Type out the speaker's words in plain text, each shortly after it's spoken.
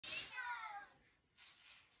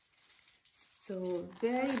So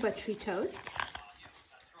very buttery toast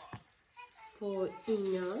for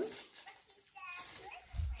Ina.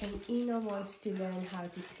 And Ina wants to learn how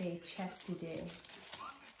to play chess today.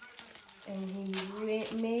 And he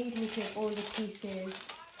made me take all the pieces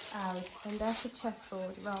out. And that's a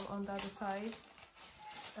chessboard, well, on the other side.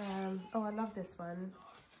 Oh, I love this one.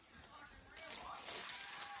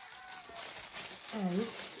 And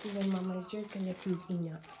even Mama is just gonna feed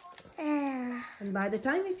Ina. And by the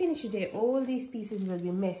time we finish today, all these pieces will be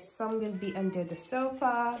missed. Some will be under the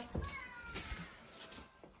sofa,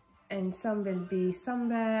 and some will be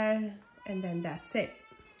somewhere, and then that's it.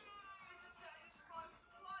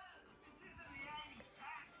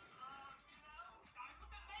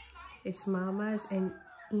 It's Mama's and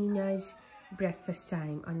Ina's breakfast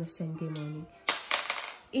time on a Sunday morning.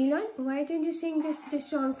 Elon, why don't you sing this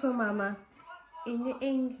song for Mama? In the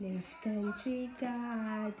English country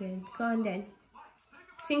garden. Go on then.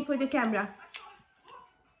 Sing for the camera.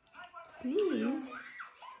 Please.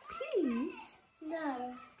 Please.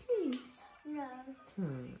 No. Please. No.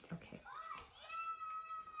 Okay.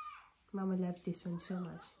 Mama loves this one so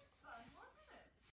much.